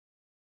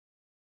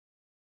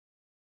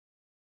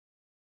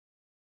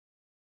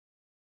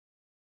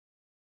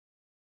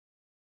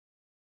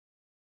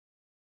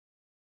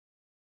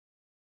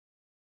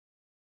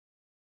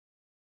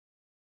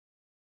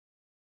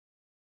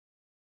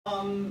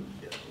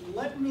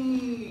Let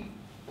me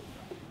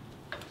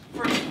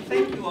first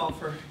thank you all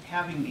for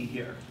having me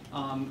here.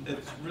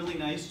 It's really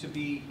nice to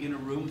be in a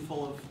room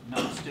full of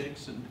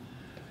Gnostics and,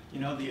 you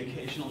know, the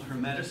occasional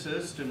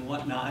Hermeticist and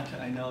whatnot.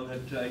 I know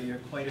that you're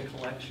quite a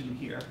collection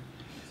here,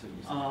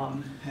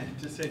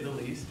 to say the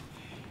least.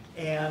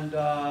 And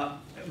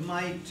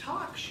my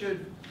talk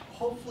should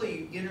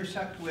hopefully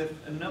intersect with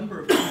a number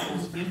of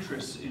people's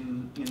interests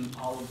in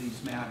all of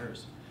these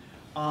matters.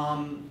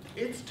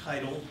 It's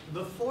titled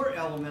The Four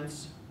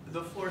Elements,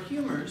 The Four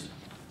Humors,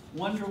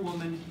 Wonder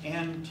Woman,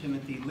 and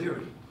Timothy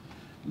Leary.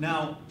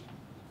 Now,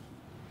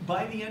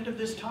 by the end of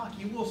this talk,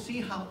 you will see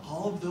how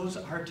all of those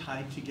are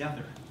tied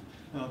together,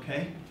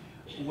 okay?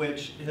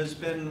 Which has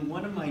been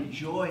one of my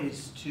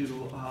joys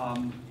to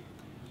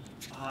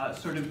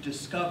sort of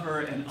discover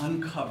and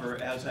uncover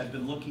as I've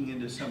been looking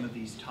into some of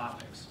these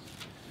topics.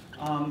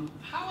 How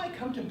I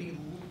come to be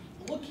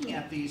looking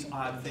at these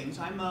odd things,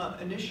 I'm an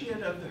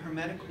initiate of the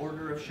Hermetic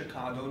Order of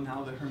Chicago,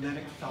 now the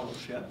Hermetic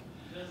Fellowship,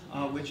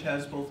 which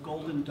has both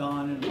Golden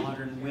Dawn and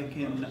Modern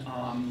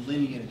Wiccan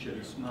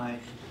lineages. My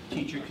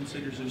teacher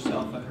considers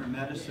herself a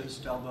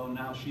Hermeticist, although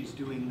now she's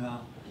doing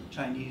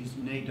Chinese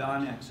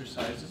Neidan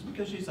exercises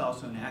because she's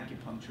also an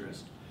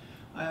acupuncturist.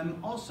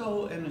 I'm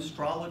also an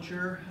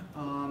astrologer.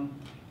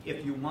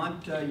 If you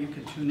want, you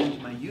can tune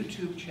into my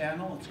YouTube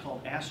channel. It's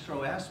called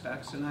Astro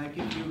Aspects, and I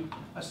give you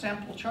a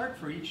sample chart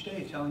for each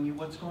day telling you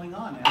what's going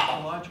on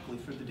astrologically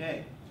for the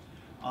day.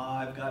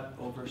 I've got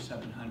over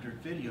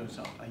 700 videos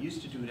up. I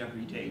used to do it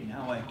every day.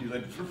 Now I do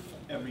it for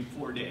every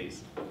 4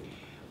 days.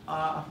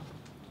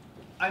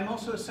 I'm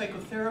also a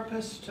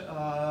psychotherapist,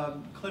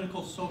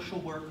 clinical social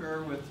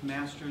worker with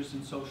masters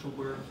in social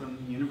work from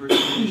the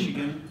University of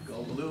Michigan,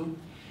 go blue,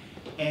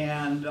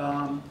 and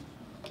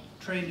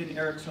trained in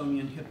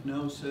Ericksonian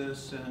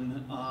hypnosis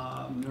and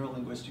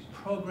neurolinguistic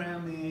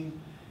programming,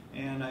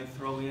 and I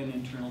throw in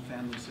internal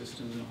family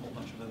systems and a whole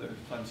bunch of other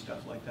fun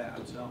stuff like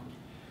that.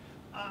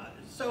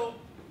 So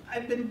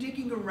I've been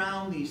digging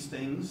around these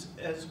things,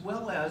 as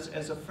well as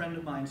a friend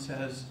of mine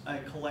says, I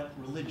collect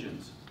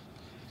religions.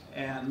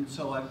 And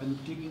so I've been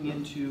digging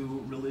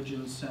into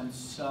religion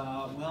since,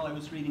 well, I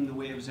was reading The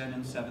Way of Zen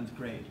in 7th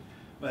grade.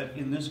 But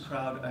in this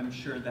crowd, I'm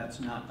sure that's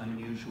not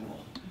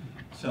unusual.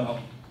 So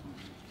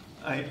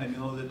I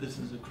know that this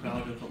is a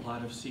crowd of a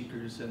lot of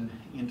seekers and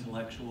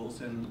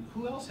intellectuals, and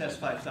who else has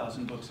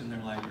 5,000 books in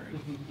their library?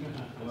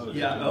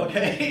 Yeah,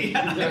 okay,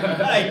 yeah,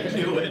 I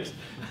knew it.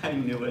 I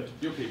knew it.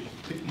 You people.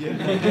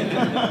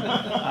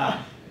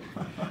 Yeah.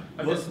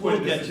 We'll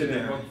get you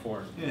there.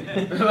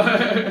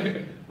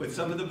 With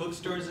some of the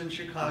bookstores in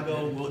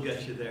Chicago, we'll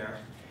get you there.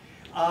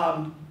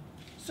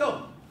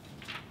 So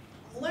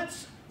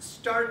let's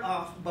start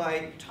off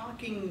by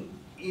talking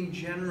in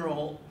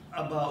general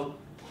about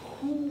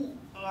who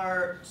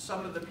are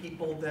some of the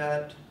people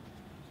that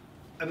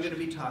I'm going to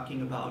be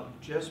talking about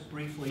just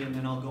briefly, and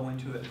then I'll go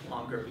into it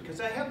longer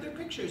because I have their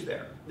pictures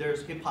there.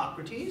 There's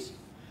Hippocrates,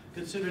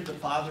 considered the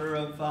father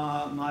of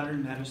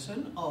modern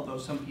medicine, although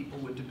some people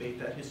would debate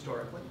that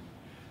historically.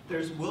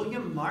 There's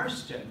William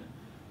Marston,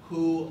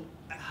 who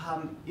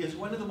is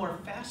one of the more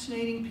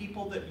fascinating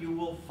people that you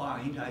will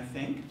find, I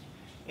think,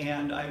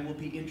 and I will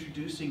be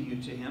introducing you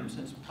to him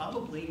since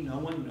probably no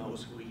one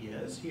knows who he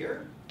is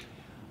here.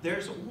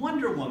 There's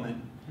Wonder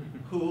Woman,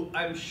 who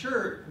I'm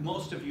sure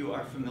most of you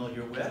are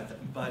familiar with,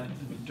 but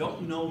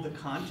don't know the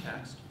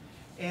context.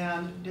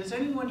 And does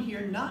anyone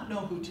here not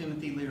know who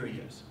Timothy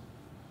Leary is?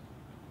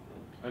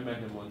 I met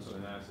him once on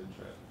an acid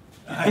trip.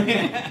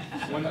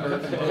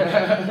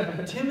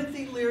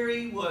 Timothy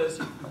Leary was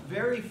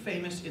very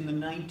famous in the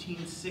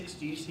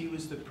 1960s. He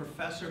was the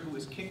professor who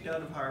was kicked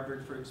out of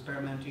Harvard for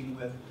experimenting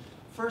with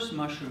first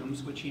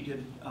mushrooms, which he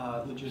did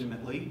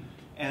legitimately,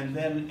 and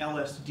then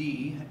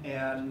LSD.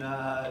 And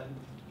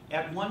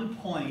at one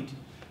point,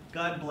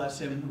 God bless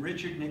him,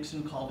 Richard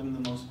Nixon called him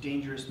the most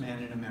dangerous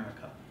man in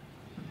America.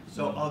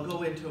 So I'll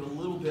go into a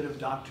little bit of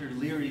Dr.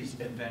 Leary's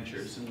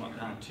adventures and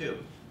whatnot too.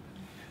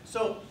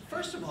 So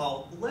first of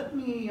all, let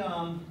me,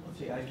 let's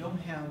see, I don't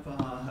have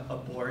a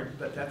board,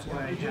 but that's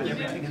why I had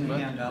everything in the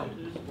handout.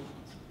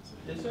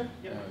 Is there?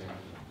 Yep.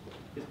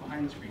 It's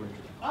behind the screen.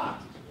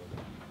 Ah!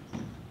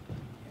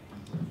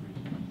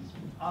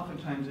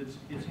 Oftentimes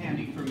it's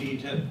handy for me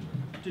to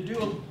do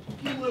a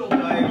few little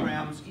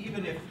diagrams,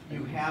 even if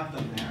you have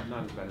them there.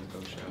 Not as bad as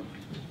Go Show.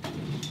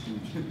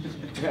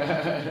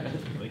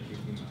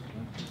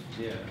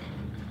 Yeah.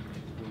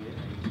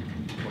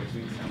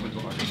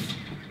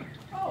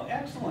 Oh,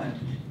 excellent.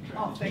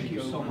 Oh, thank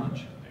you so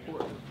much.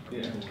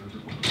 Yeah.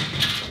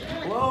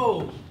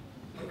 Whoa!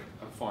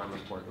 A farm in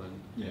Portland.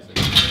 Yeah.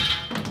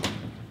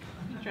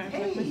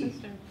 Hey!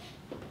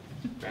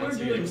 We're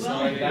doing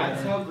well here.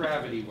 That's how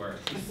gravity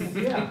works.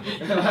 Yeah.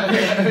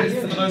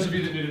 For those of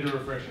you that needed a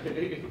refresher.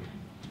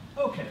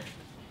 Okay.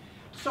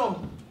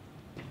 So,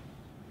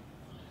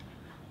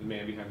 The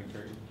man behind the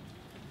curtain.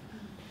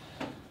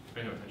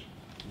 Pay no attention.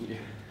 Yeah.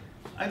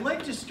 I'd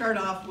like to start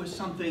off with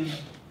something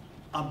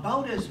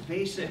about as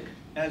basic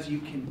as you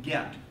can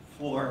get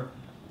for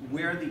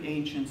where the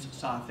ancients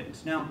saw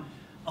things. Now,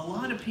 a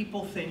lot of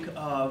people think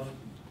of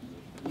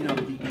you know,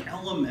 the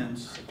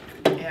elements.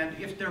 And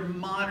if they're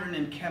modern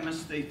and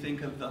chemists, they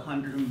think of the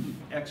 100,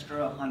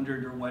 extra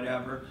 100 or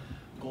whatever,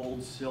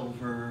 gold,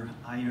 silver,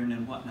 iron,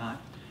 and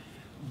whatnot.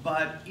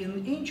 But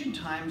in ancient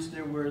times,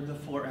 there were the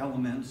 4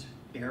 elements,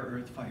 air,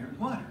 earth, fire, and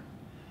water.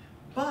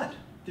 But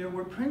there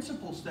were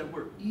principles that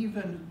were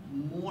even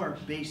more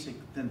basic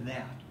than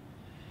that.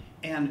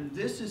 And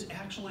this is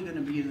actually going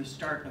to be the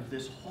start of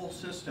this whole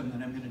system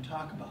that I'm going to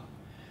talk about.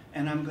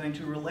 And I'm going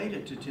to relate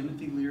it to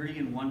Timothy Leary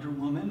and Wonder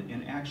Woman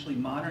and actually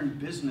modern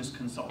business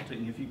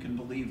consulting, if you can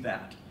believe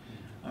that.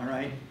 All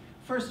right?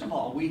 First of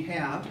all, we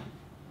have,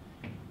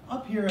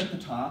 up here at the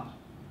top,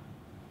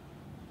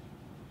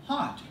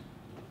 hot.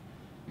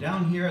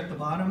 Down here at the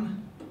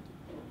bottom,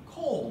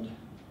 cold.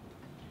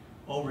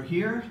 Over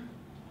here,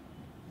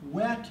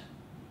 wet.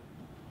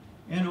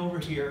 And over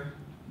here,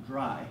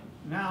 dry.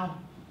 Now,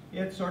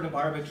 it's sort of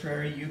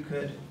arbitrary. You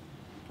could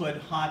put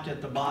hot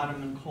at the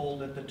bottom and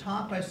cold at the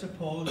top, I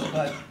suppose,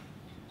 but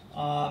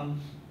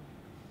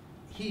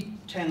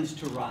heat tends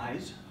to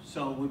rise,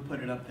 so we put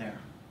it up there.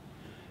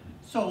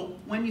 So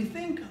when you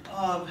think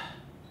of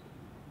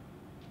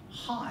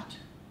hot,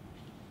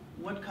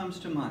 what comes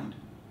to mind?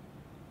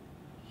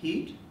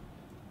 Heat,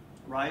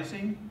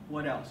 rising,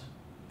 what else?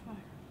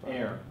 Fire.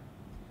 Air.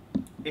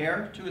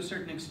 Air to a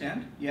certain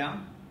extent, yeah.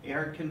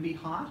 Air can be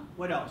hot.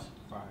 What else?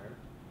 Fire.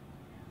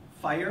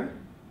 Fire,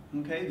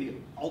 okay, the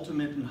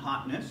ultimate in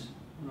hotness,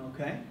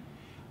 okay.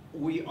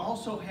 We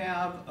also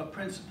have a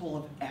principle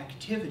of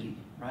activity,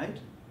 right?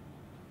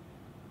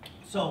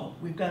 So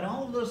we've got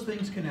all of those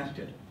things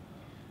connected.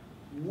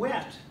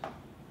 Wet.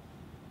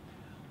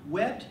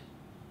 Wet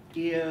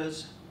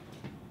is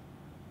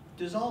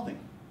dissolving.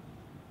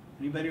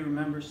 Anybody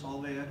remember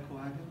solvay et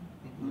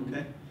coagula?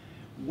 Okay.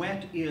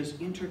 Wet is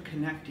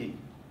interconnecting.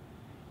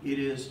 It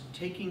is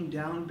taking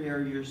down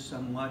barriers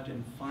somewhat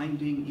and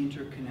finding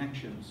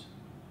interconnections.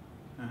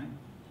 All right.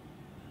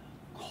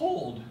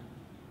 Cold.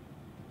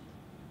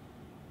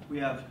 We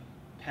have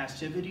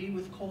passivity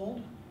with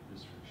cold.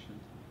 Restriction.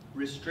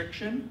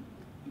 Restriction.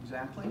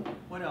 Exactly.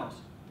 What else?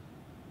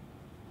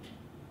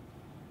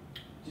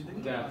 Do you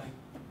think? Death.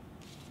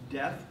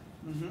 Death.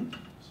 Mm-hmm.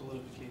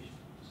 Solidification.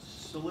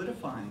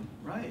 Solidifying.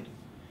 Right.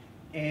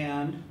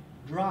 And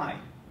dry.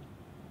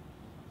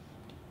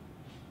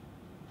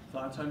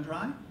 Thoughts on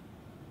dry?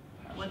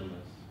 Passionless.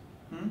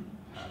 Hmm?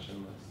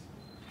 Passionless.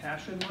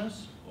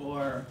 Passionless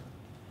or,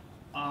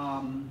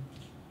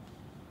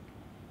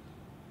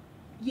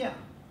 yeah.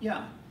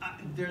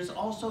 There's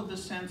also the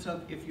sense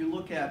of, if you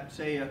look at,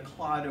 say, a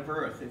clod of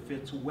earth, if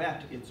it's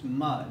wet, it's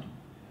mud,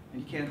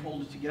 and you can't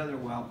hold it together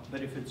well,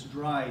 but if it's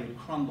dry, it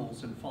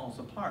crumbles and falls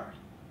apart,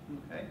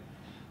 okay?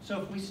 So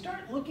if we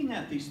start looking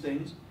at these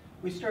things,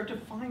 we start to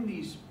find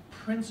these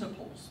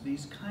principles,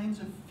 these kinds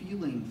of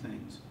feeling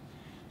things.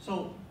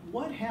 So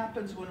what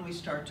happens when we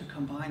start to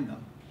combine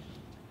them?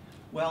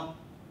 Well,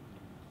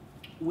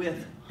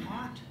 with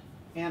hot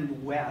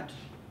and wet,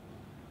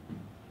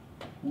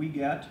 we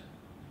get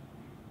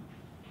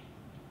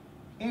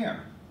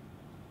air,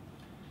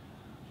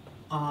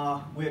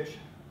 which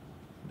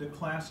the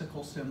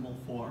classical symbol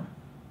for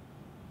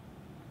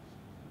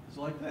is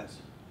like this.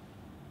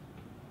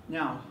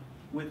 Now,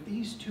 with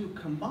these two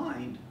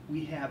combined,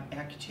 we have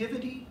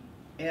activity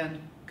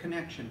and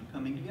connection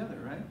coming together,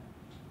 right?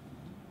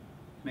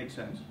 Makes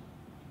sense.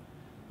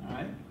 All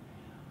right.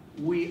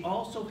 We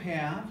also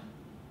have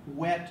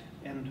wet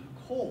and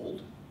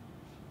cold.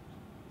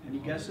 Any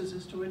guesses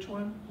as to which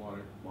one?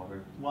 Water.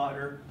 Water.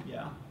 Water,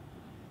 yeah.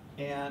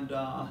 And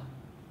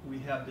we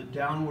have the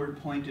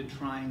downward pointed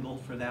triangle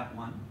for that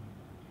one.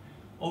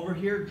 Over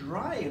here,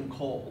 dry and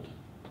cold.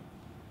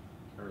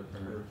 Earth.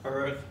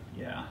 Earth,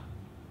 yeah.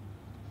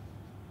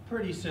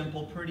 Pretty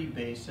simple, pretty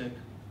basic.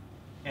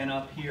 And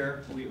up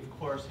here, we of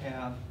course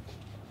have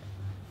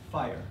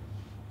fire.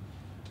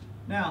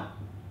 Now,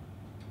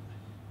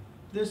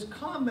 this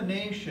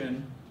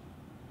combination,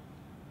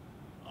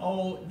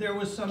 there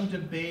was some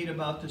debate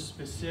about the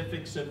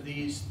specifics of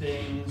these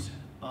things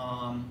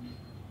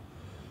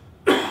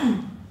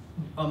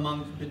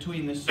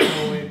between the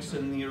Stoics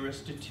and the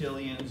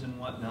Aristotelians and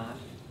whatnot.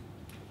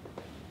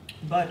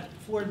 But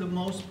for the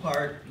most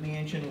part, the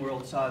ancient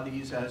world saw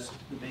these as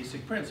the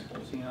basic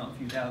principles. You know, if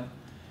you have,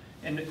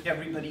 and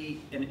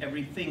everybody and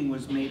everything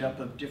was made up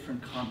of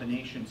different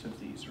combinations of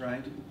these,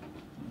 right?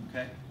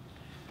 Okay.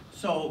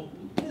 So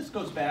this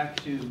goes back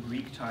to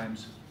Greek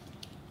times.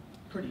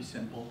 Pretty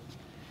simple.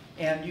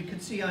 And you can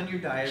see on your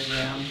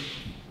diagram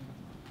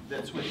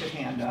that's with the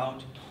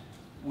handout,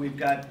 we've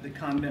got the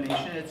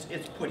combination.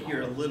 It's put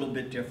here a little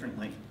bit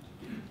differently.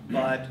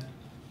 But,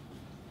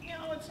 you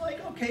know, it's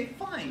like, okay,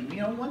 fine.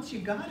 You know, once you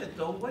got it,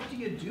 though, what do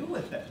you do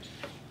with it?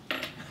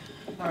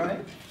 All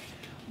right?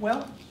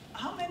 Well,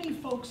 how many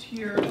folks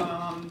here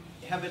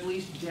have at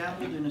least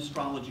dabbled in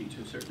astrology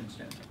to a certain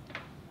extent?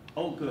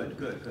 Oh, good,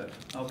 good, good.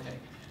 Okay.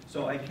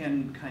 So I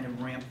can kind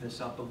of ramp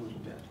this up a little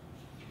bit.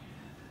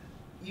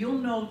 You'll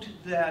note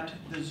that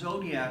the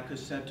zodiac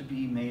is said to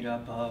be made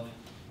up of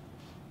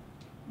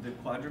the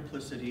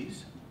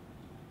quadruplicities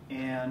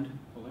and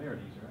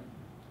Polarities,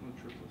 right?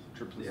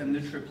 and the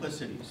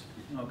triplicities,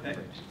 okay?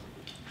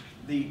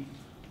 The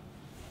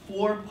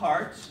 4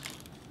 parts,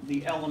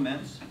 the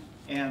elements,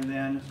 and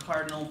then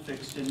cardinal,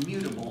 fixed, and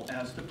mutable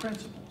as the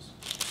principles,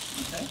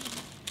 okay?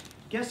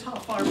 Guess how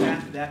far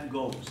back that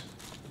goes?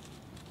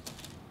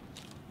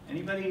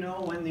 Anybody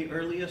know when the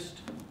earliest?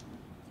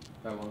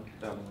 Babylon.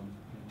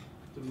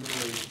 The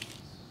Middle Ages.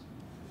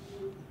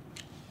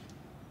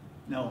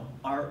 No,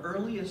 our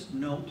earliest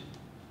note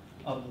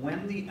of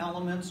when the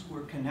elements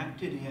were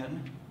connected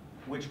in,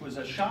 which was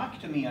a shock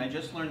to me, I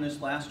just learned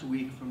this last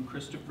week from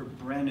Christopher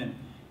Brennan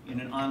in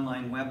an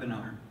online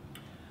webinar.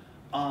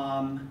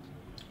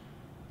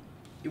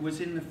 It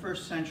was in the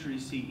 1st century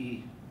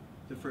CE,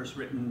 the first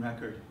written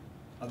record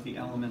of the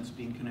elements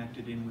being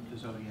connected in with the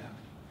zodiac.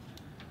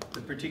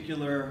 The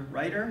particular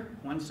writer,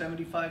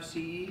 175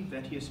 CE,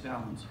 Vettius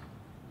Valens.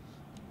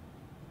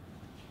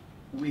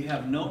 We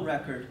have no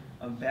record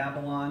of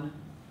Babylon,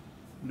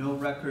 no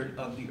record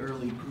of the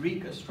early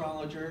Greek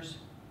astrologers.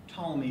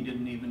 Ptolemy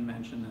didn't even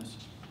mention this.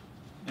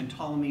 And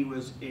Ptolemy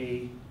was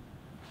a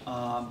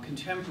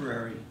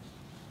contemporary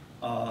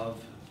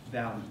of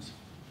Valens.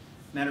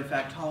 Matter of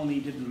fact, Ptolemy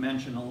didn't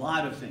mention a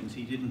lot of things.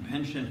 He didn't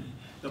mention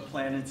the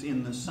planets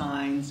in the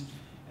signs.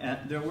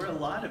 There were a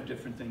lot of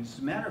different things. As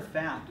a matter of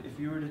fact, if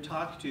you were to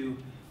talk to,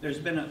 there's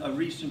been a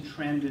recent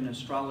trend in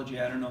astrology.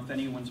 I don't know if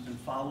anyone's been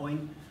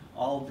following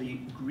all the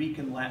Greek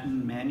and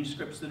Latin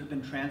manuscripts that have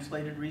been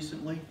translated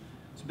recently.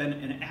 It's been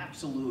an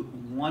absolute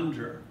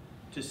wonder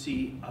to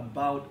see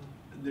about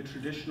the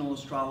traditional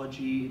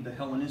astrology, the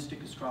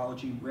Hellenistic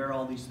astrology, where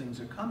all these things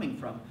are coming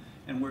from.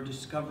 And we're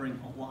discovering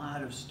a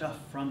lot of stuff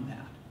from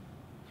that.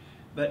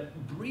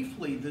 But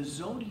briefly, the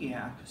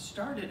zodiac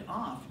started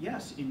off,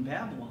 yes, in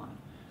Babylon,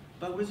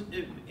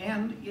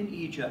 and in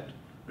Egypt,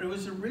 but it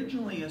was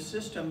originally a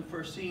system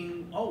for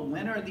seeing, oh,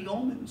 when are the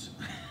omens?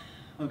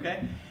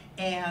 Okay?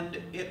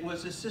 And it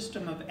was a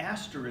system of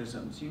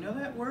asterisms. You know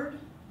that word?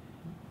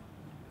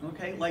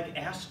 Okay, like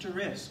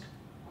asterisk.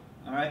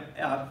 All right,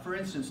 for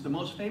instance, the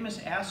most famous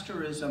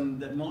asterism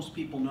that most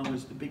people know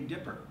is the Big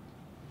Dipper.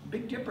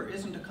 Big Dipper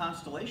isn't a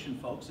constellation,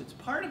 folks. It's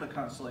part of a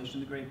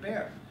constellation, the Great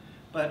Bear,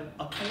 but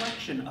a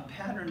collection, a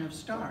pattern of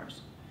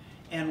stars.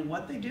 And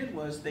what they did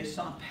was they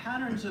saw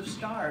patterns of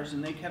stars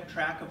and they kept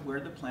track of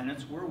where the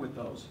planets were with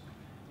those.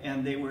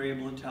 And they were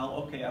able to tell,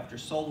 okay, after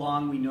so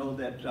long we know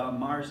that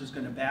Mars is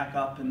going to back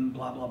up and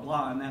blah, blah,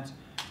 blah. And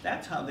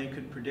that's how they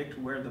could predict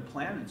where the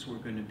planets were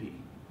going to be.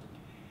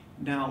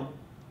 Now,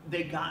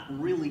 they got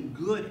really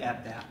good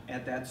at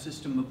that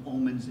system of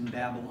omens in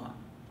Babylon.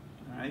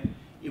 All right?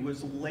 It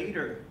was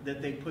later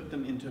that they put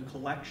them into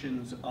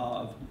collections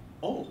of,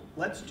 oh,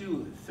 let's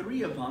do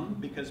 3 of them,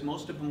 because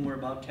most of them were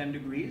about 10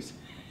 degrees,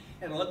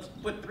 and let's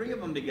put 3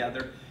 of them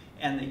together,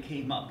 and they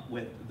came up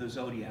with the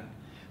zodiac.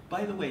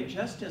 By the way,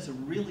 just as a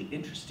really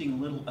interesting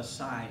little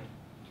aside,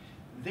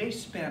 they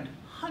spent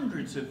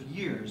hundreds of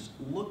years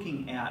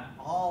looking at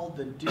all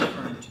the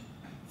different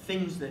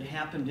things that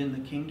happened in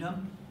the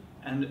kingdom,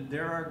 and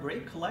there are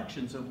great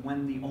collections of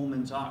when the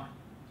omens are.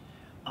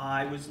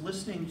 I was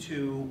listening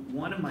to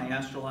one of my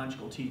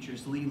astrological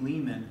teachers, Lee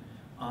Lehman.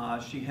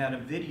 She had a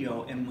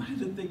video, and one of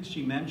the things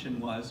she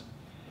mentioned was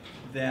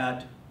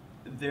that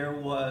there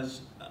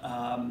was,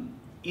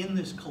 in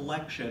this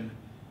collection,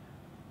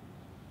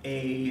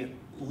 a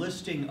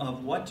listing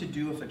of what to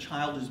do if a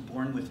child is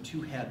born with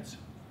 2 heads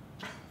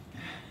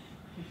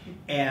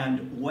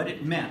and what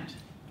it meant.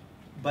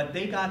 But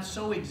they got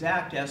so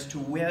exact as to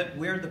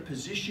where the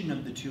position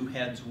of the 2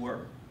 heads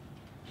were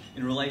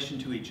in relation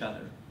to each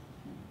other.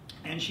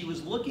 And she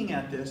was looking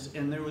at this,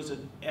 and there was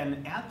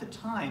and at the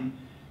time,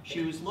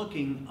 she was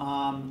looking,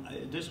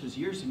 this was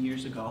years and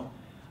years ago,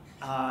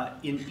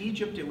 in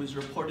Egypt it was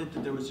reported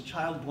that there was a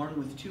child born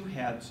with 2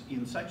 heads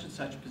in such and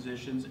such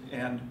positions,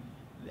 and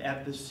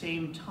at the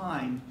same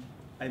time,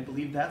 I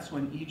believe that's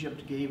when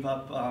Egypt gave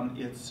up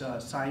its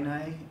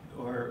Sinai,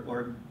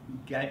 or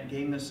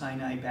gained the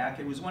Sinai back.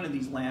 It was one of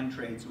these land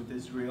trades with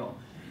Israel.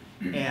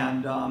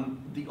 And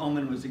the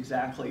omen was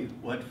exactly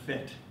what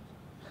fit,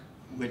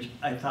 which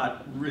I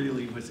thought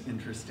really was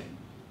interesting.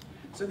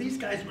 So these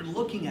guys were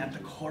looking at the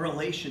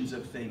correlations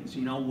of things,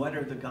 you know, what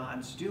are the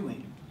gods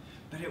doing?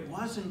 But it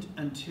wasn't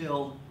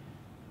until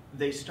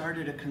they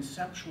started a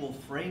conceptual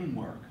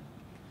framework.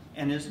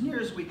 And as near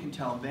as we can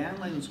tell, Van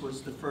Lins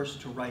was the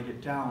first to write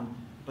it down,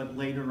 but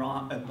later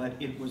on, but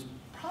it was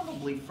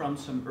probably from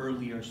some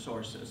earlier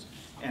sources,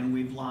 and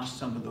we've lost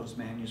some of those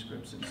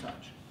manuscripts and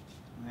such.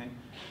 Okay?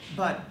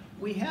 But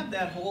we have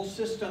that whole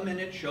system, and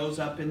it shows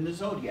up in the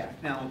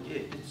zodiac. Now,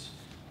 it's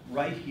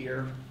right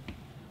here.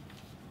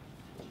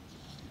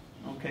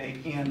 Okay,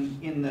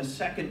 and in the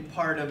second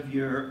part of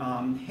your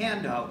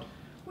handout,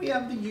 we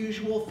have the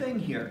usual thing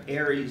here.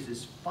 Aries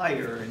is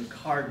fire and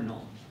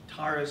cardinal.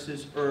 Taurus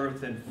is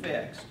earth and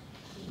fixed.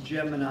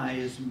 Gemini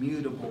is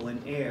mutable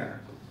and air.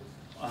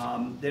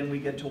 Then we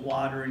get to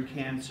water and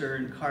Cancer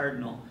and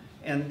cardinal.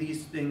 And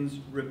these things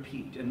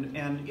repeat.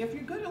 And if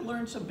you're going to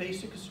learn some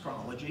basic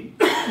astrology,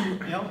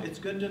 you know, it's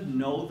good to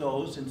know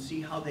those and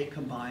see how they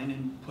combine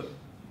and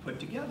put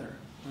together.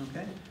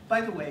 Okay?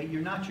 By the way,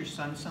 you're not your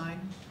sun sign.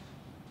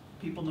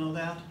 People know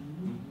that?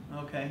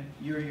 Okay.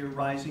 You're your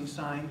rising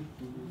sign.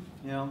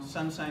 You know,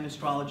 sun sign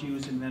astrology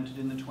was invented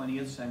in the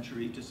 20th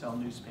century to sell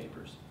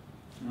newspapers.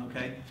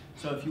 Okay?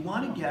 So if you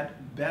want to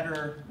get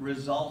better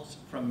results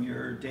from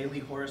your daily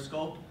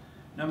horoscope,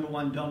 number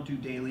one, don't do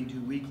daily,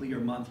 do weekly or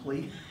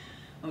monthly.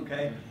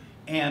 Okay?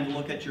 And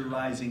look at your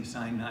rising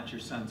sign, not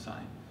your sun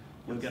sign.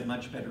 You'll get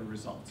much better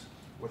results.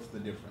 What's the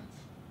difference?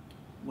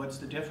 What's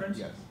the difference?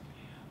 Yes.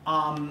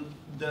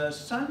 The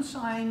sun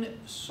sign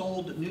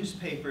sold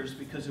newspapers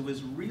because it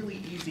was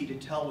really easy to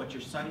tell what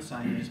your sun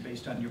sign is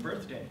based on your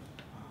birthday,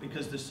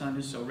 because the sun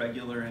is so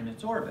regular in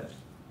its orbit.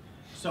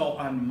 So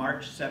on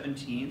March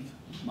 17th,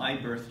 my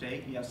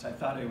birthday, yes, I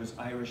thought I was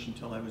Irish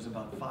until I was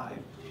about 5,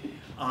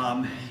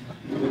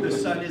 the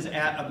sun is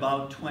at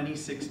about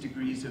 26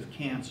 degrees of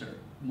Cancer,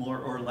 more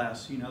or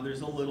less. You know,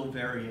 there's a little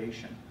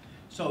variation.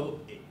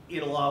 So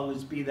it'll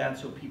always be that,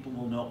 so people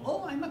will know,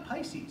 oh, I'm a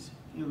Pisces.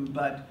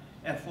 But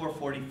at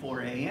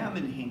 4:44 a.m.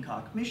 in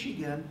Hancock,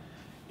 Michigan,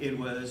 it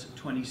was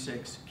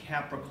 26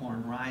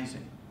 Capricorn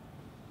rising.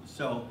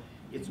 So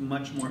it's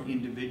much more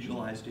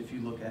individualized if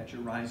you look at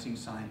your rising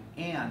sign.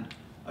 And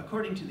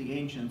according to the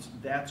ancients,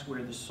 that's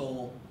where the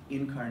soul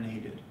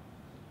incarnated.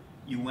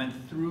 You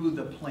went through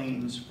the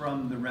planes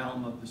from the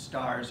realm of the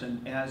stars,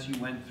 and as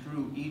you went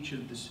through each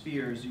of the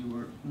spheres, you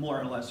were more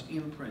or less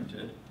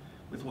imprinted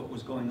with what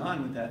was going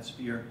on with that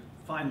sphere,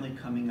 finally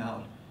coming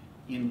out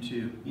in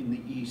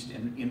the east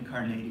and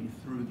incarnating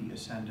through the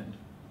ascendant.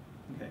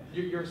 Okay.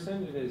 Your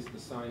ascendant is the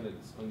sign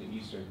that's on the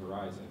eastern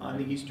horizon. On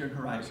right? the eastern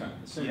horizon.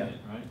 Okay. Ascendant,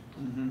 Yeah. right?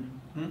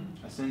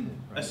 Mm-hmm. Ascendant.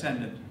 Right?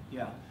 Ascendant,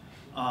 yeah.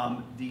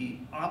 The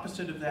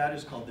opposite of that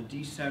is called the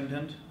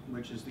descendant,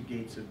 which is the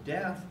gates of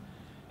death.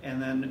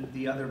 And then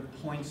the other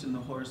points in the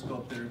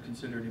horoscope that are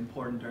considered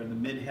important are the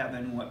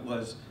midheaven, what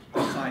was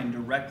assigned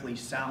directly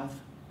south,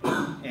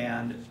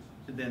 and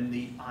then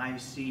the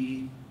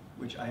IC,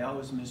 which I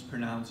always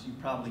mispronounce. You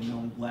probably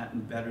know Latin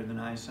better than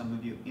I, some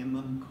of you.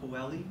 Imum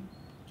Coeli?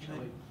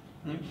 Celli.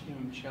 Hmm?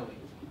 Celli.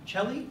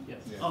 Celli?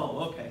 Yes. Yeah. Oh,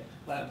 okay.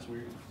 Latin's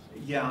weird.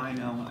 Yeah, I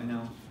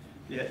know.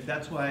 Yeah,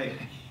 that's why,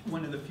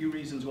 one of the few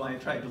reasons why I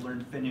tried to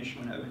learn Finnish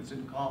when I was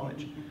in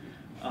college.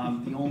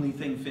 The only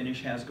thing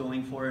Finnish has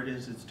going for it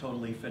is it's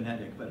totally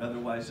phonetic, but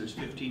otherwise there's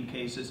 15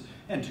 cases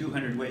and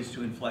 200 ways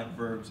to inflect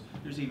verbs.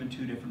 There's even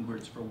 2 different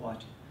words for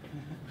what.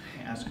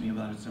 Ask me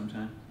about it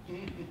sometime.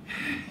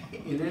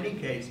 In any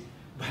case,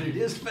 but it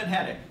is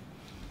phonetic.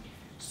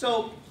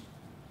 So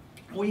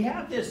we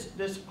have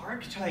this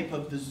archetype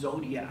of the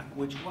zodiac,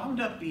 which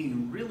wound up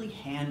being really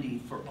handy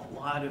for a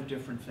lot of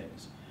different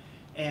things.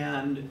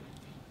 And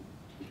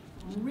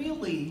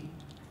really,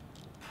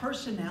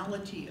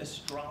 personality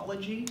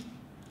astrology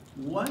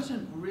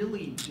wasn't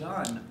really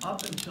done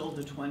up until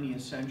the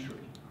 20th century.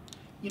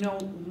 You know,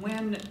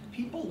 when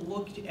people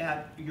looked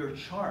at your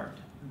chart,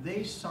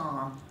 they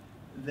saw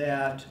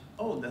that,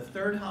 oh, the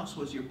 3rd house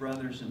was your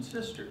brothers and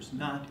sisters,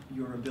 not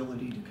your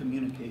ability to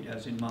communicate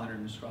as in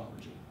modern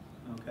astrology,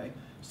 okay?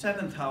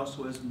 7th house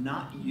was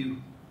not you,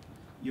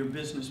 your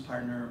business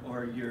partner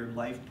or your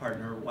life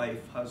partner,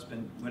 wife,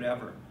 husband,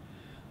 whatever.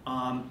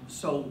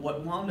 So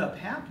what wound up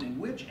happening,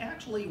 which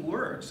actually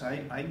works,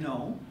 I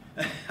know,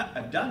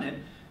 I've done it,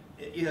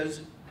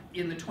 is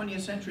in the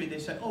 20th century they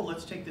said, oh,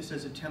 let's take this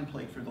as a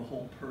template for the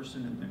whole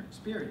person and their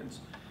experience.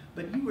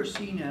 But you were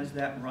seen as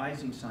that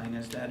rising sign,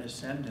 as that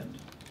ascendant,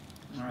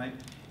 all right?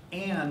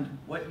 And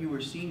what you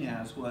were seen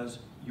as was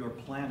your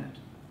planet,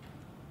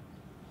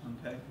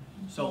 okay?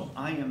 So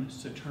I am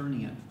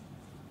Saturnian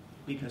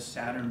because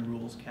Saturn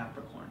rules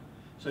Capricorn.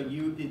 So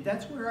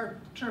that's where our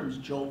terms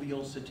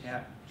jovial,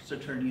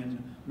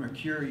 Saturnian,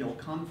 Mercurial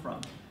come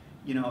from.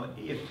 You know,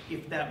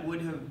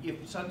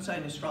 if sun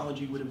sign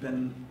astrology would have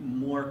been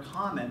more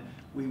common,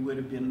 you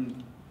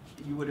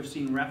would have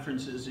seen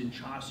references in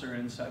Chaucer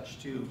and such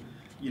to,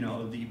 you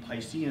know, the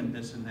Piscean,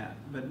 this and that.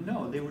 But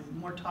no, they were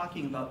more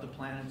talking about the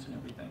planets and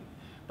everything.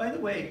 By the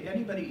way,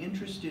 anybody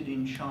interested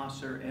in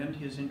Chaucer and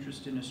his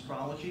interest in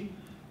astrology,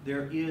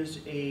 there is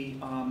a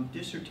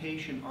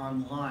dissertation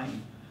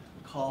online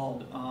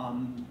called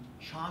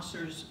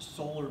Chaucer's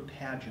Solar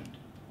Pageant,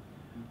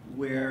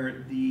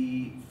 where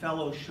the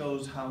fellow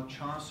shows how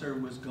Chaucer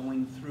was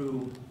going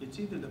through, it's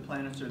either the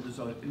planets or the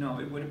zodiac, no,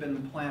 it would have been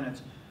the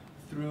planets,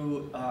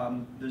 through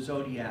the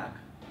zodiac.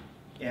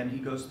 And he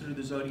goes through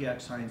the zodiac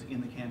signs in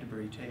the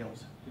Canterbury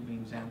Tales, giving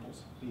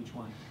examples of each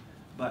one.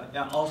 But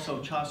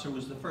also, Chaucer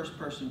was the first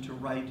person to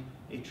write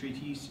a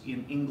treatise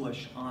in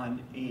English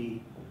on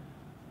a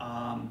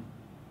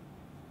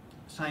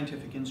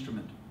scientific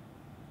instrument.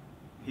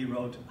 He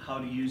wrote how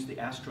to use the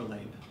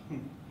astrolabe.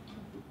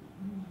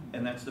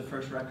 And that's the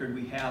first record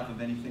we have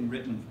of anything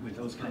written with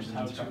those kinds of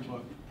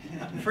instructions.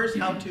 First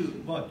how-to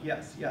book,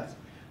 yes.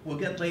 We'll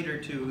get later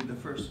to the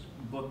first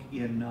book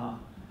in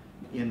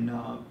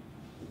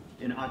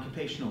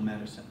occupational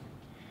medicine.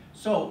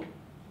 So,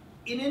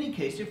 in any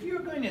case, if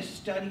you're going to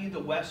study the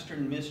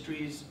Western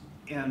mysteries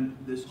and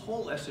this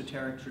whole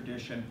esoteric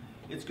tradition,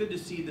 it's good to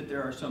see that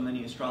there are so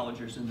many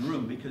astrologers in the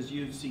room, because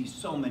you see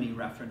so many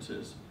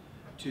references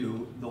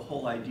to the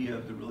whole idea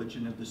of the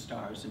religion of the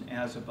stars and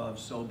as above,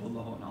 so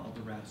below, and all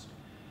the rest.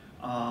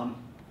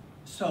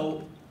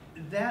 So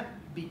that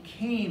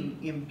became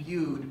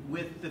imbued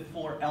with the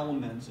 4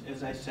 elements,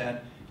 as I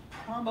said,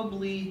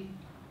 probably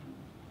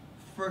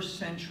 1st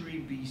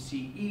century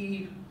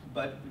BCE,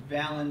 but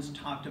Valens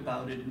talked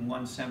about it in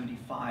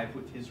 175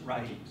 with his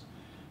writings.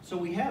 So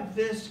we have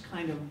this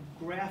kind of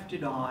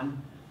grafted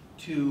on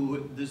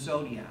to the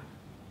zodiac.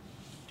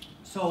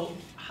 So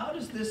how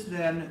does this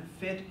then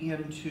fit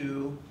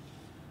into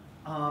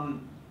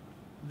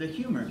the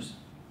humors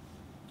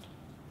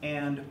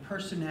and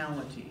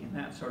personality and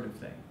that sort of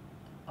thing?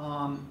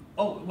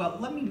 Oh, well,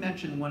 let me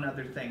mention one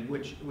other thing,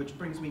 which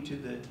brings me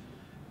to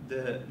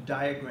the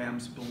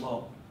diagrams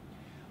below.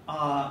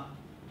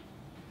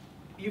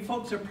 You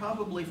folks are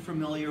probably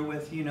familiar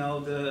with, you know,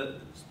 the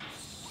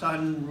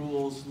Sun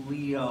rules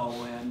Leo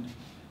and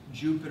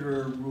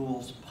Jupiter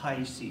rules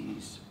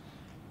Pisces.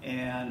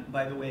 And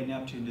by the way,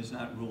 Neptune does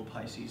not rule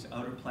Pisces.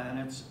 Outer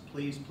planets,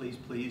 please, please,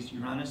 please,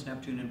 Uranus,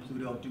 Neptune, and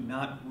Pluto do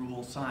not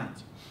rule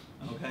signs,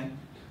 okay?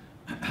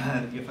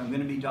 If I'm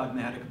going to be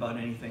dogmatic about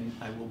anything,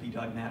 I will be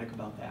dogmatic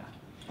about that.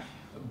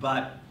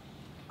 But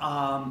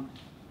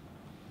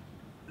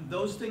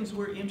those things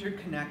were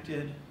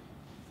interconnected.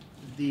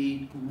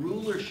 The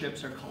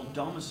rulerships are called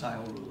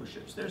domicile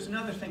rulerships. There's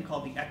another thing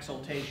called the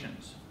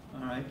exaltations,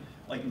 all right?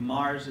 Like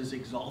Mars is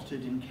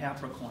exalted in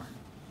Capricorn,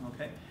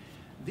 okay?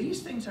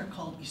 These things are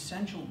called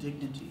essential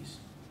dignities,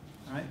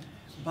 all right?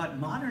 But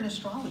modern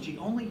astrology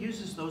only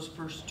uses those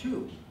first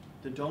 2,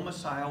 the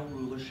domicile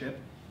rulership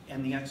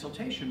and the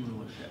exaltation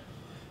rulership.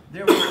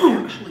 There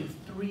were actually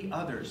 3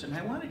 others, and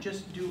I want to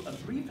just do a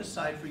brief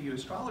aside for you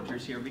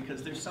astrologers here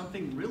because there's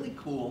something really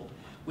cool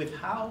with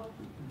how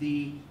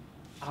the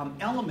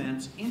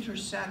elements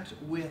intersect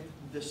with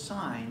the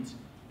signs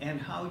and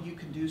how you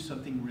can do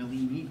something really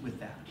neat with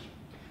that.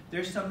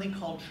 There's something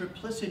called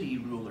triplicity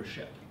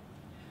rulership.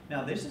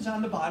 Now this is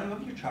on the bottom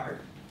of your chart,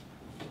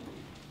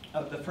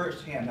 of the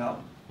first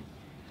handout.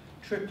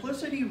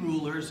 Triplicity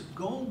rulers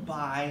go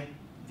by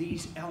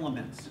these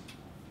elements.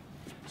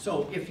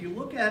 So if you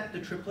look at the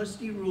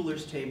triplicity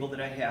rulers table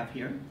that I have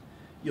here,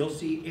 you'll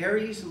see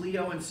Aries,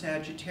 Leo, and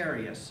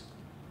Sagittarius.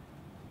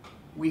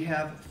 We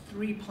have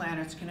 3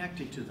 planets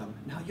connected to them.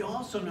 Now you'll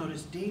also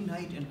notice day,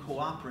 night, and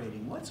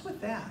cooperating. What's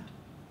with that?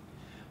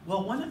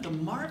 Well, one of the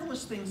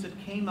marvelous things that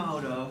came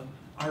out of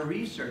our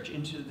research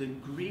into the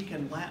Greek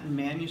and Latin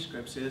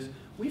manuscripts is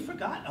we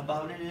forgot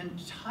about an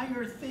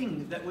entire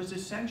thing that was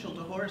essential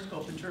to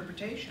horoscope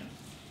interpretation.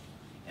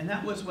 And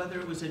that was whether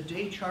it was a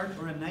day chart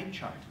or a night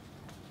chart.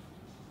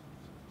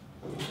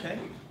 Okay?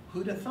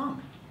 Who'd have thunk?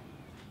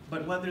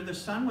 But whether the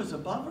sun was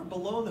above or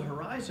below the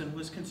horizon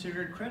was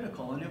considered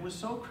critical, and it was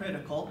so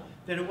critical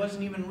that it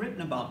wasn't even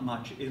written about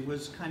much. It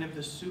was kind of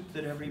the soup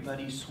that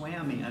everybody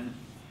swam in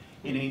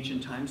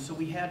ancient times, so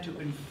we had to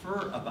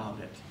infer about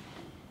it.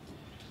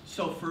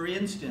 So for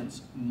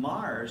instance,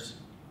 Mars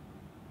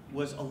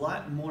was a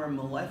lot more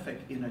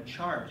malefic in a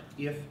chart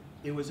if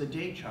it was a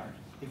day chart.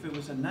 If it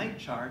was a night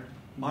chart,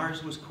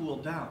 Mars was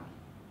cooled down.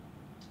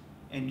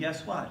 And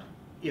guess what?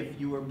 If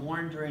you were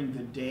born during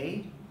the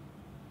day,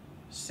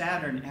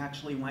 Saturn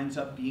actually winds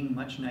up being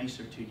much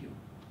nicer to you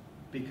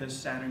because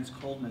Saturn's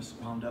coldness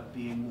wound up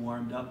being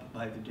warmed up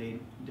by the day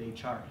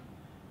chart.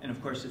 And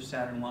of course, if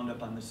Saturn wound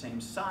up on the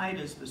same side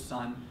as the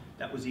sun,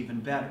 that was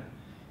even better.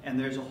 And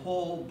there's a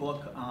whole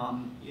book,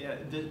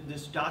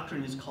 this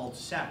doctrine is called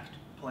sect,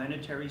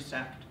 planetary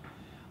sect.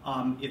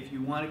 If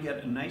you want to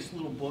get a nice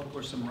little book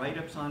or some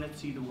write-ups on it,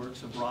 see the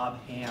works of Rob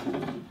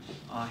Hand.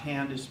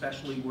 Hand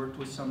especially worked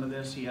with some of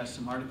this. He has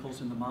some articles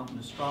in the Mountain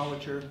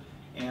Astrologer.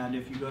 And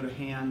if you go to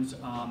Hand's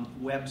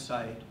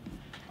website,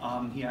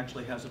 he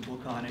actually has a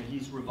book on it.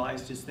 He's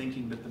revised his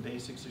thinking, but the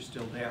basics are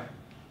still there.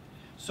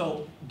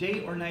 So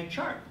day or night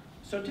chart.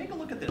 So take a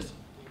look at this.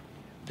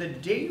 The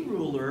day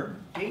ruler,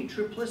 day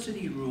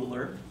triplicity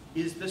ruler,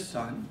 is the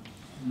sun.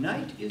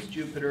 Night is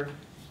Jupiter.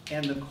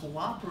 And the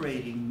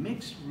cooperating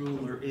mixed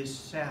ruler is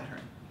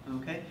Saturn.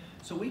 Okay?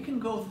 So we can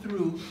go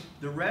through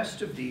the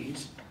rest of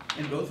these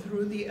and go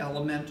through the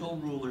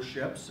elemental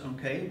rulerships,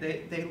 okay?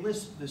 They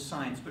list the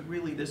signs, but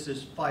really this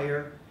is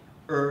fire,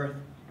 earth,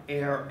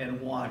 air,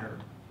 and water.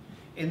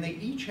 And they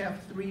each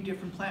have 3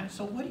 different planets.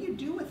 So what do you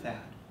do with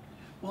that?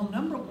 Well,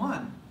 number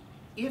one,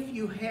 if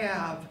you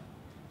have,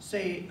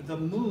 say, the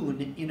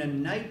moon in a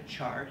night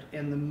chart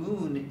and the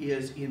moon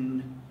is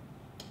in,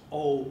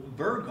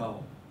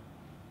 Virgo,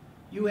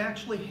 you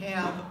actually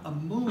have a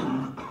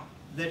moon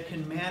that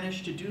can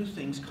manage to do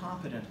things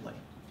competently.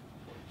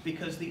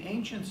 Because the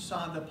ancients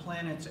saw the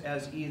planets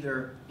as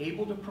either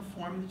able to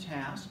perform the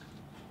task,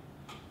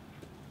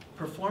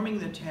 performing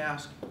the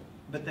task,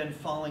 but then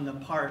falling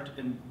apart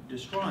and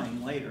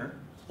destroying later,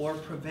 or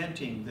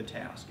preventing the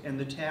task. And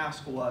the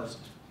task was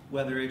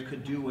whether it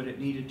could do what it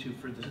needed to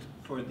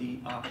for the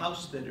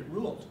house that it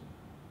ruled.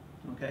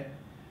 Okay?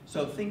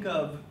 So think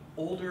of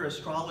older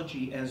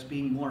astrology as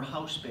being more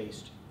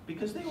house-based,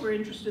 because they were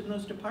interested in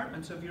those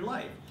departments of your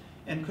life.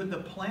 And could the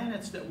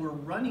planets that were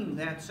running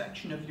that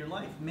section of your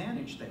life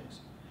manage things?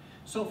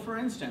 So for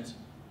instance,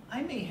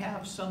 I may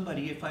have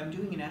somebody, if I'm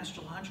doing an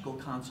astrological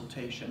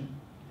consultation,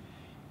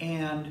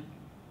 and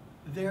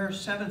their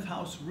 7th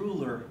house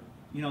ruler,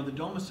 you know, the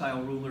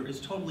domicile ruler,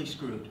 is totally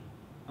screwed,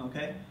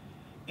 okay?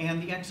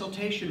 And the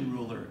exaltation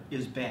ruler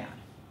is bad.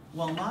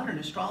 Well, a modern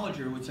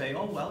astrologer would say,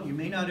 oh, well, you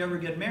may not ever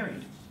get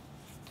married.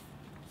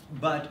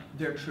 But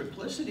their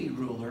triplicity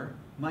ruler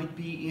might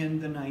be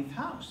in the 9th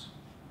house.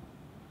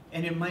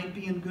 And it might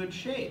be in good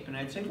shape. And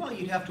I'd say, well,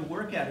 you'd have to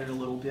work at it a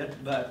little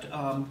bit, but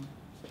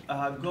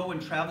go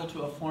and travel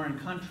to a foreign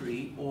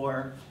country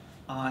or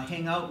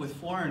hang out with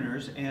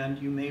foreigners, and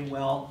you may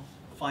well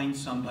find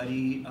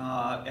somebody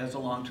as a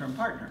long-term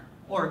partner.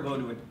 Or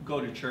go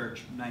to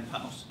church, 9th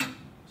house,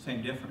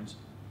 same difference.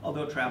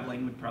 Although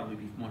traveling would probably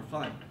be more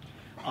fun.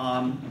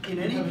 In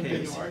any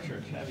case, our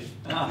church, have you?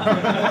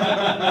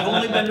 I've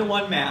only been to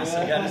one mass,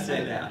 I gotta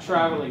say that.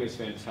 Traveling is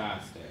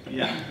fantastic.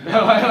 Yeah.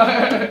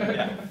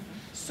 Yeah.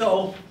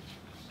 So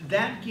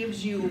that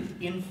gives you,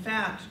 in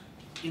fact,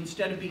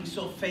 instead of being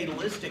so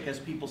fatalistic as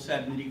people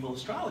said medieval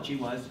astrology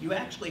was, you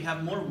actually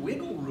have more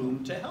wiggle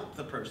room to help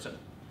the person.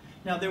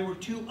 Now there were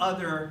 2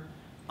 other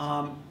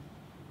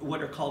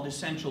what are called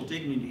essential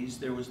dignities.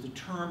 There was the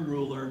term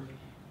ruler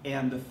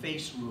and the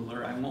face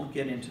ruler. I won't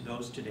get into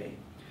those today.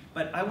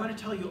 But I want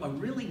to tell you a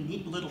really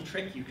neat little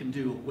trick you can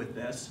do with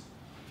this.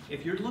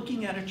 If you're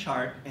looking at a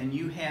chart and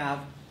you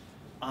have,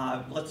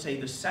 let's say,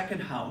 the 2nd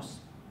house,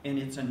 and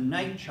it's a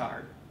night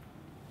chart,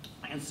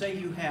 and say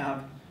you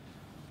have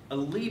a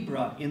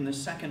Libra in the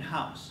 2nd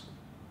house.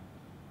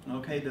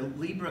 Okay, the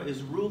Libra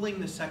is ruling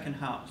the 2nd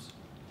house.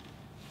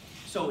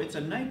 So it's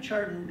a night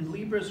chart and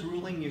Libra is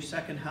ruling your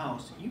 2nd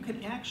house. You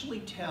can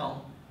actually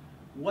tell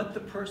what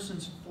the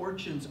person's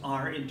fortunes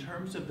are in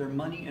terms of their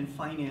money and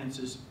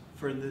finances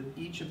for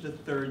each of the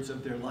thirds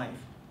of their life.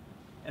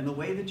 And the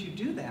way that you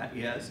do that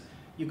is,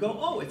 you go,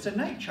 oh, it's a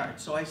night chart.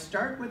 So I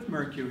start with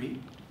Mercury,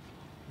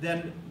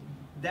 then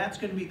that's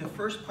going to be the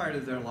first part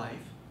of their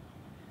life.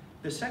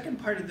 The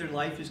second part of their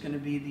life is going to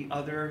be the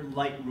other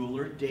light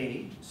ruler,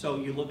 day. So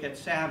you look at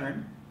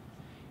Saturn.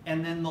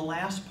 And then the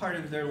last part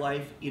of their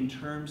life in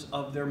terms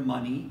of their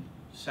money,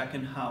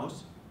 2nd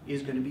house,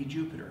 is going to be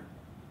Jupiter.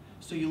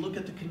 So you look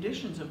at the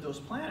conditions of those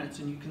planets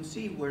and you can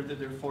see whether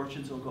their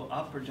fortunes will go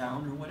up or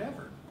down or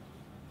whatever.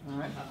 All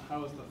right?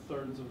 How is the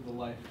thirds of the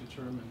life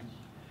determined?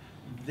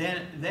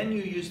 Then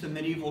you use the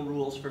medieval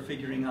rules for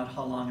figuring out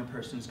how long a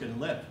person is going to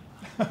live.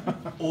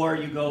 Or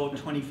you go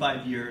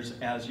 25 years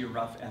as your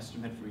rough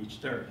estimate for each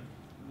third.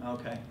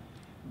 Okay.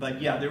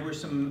 But yeah, there were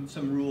some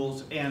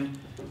rules, and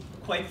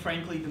quite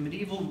frankly, the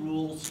medieval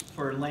rules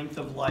for length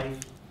of life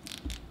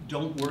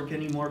don't work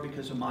anymore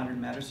because of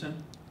modern medicine.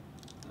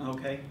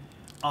 Okay.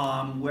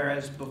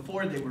 Whereas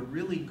before they were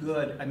really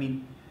good. I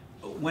mean,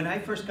 when I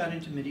first got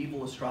into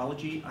medieval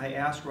astrology, I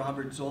asked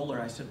Robert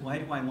Zoller, I said, why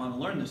do I want to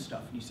learn this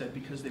stuff? And he said,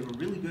 because they were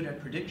really good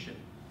at prediction.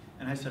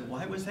 And I said,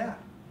 why was that?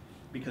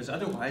 Because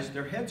otherwise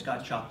their heads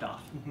got chopped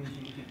off.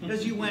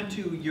 Because you went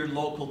to your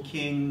local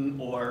king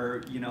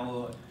or, you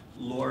know,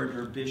 lord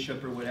or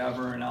bishop or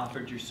whatever and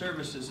offered your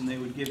services, and they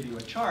would give you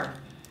a chart.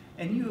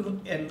 And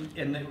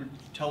they would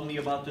tell me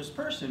about this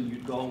person.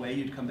 You'd go away,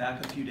 you'd come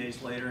back a few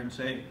days later and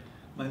say,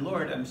 my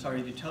lord, I'm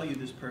sorry to tell you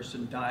this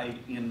person died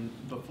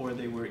before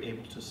they were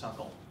able to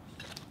suckle.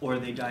 Or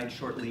they died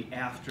shortly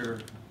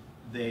after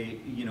they,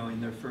 you know,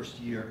 in their first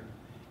year.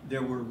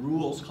 There were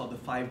rules called the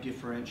 5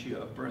 differentia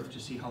of birth to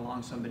see how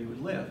long somebody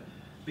would live,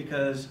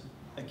 because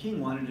a king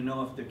wanted to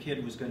know if their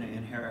kid was going to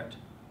inherit.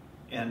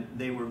 And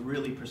they were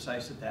really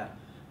precise at that.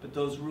 But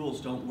those rules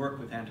don't work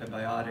with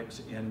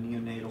antibiotics and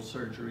neonatal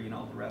surgery and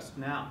all the rest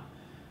now.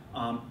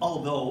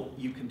 Although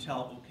you can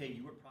tell, okay,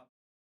 you were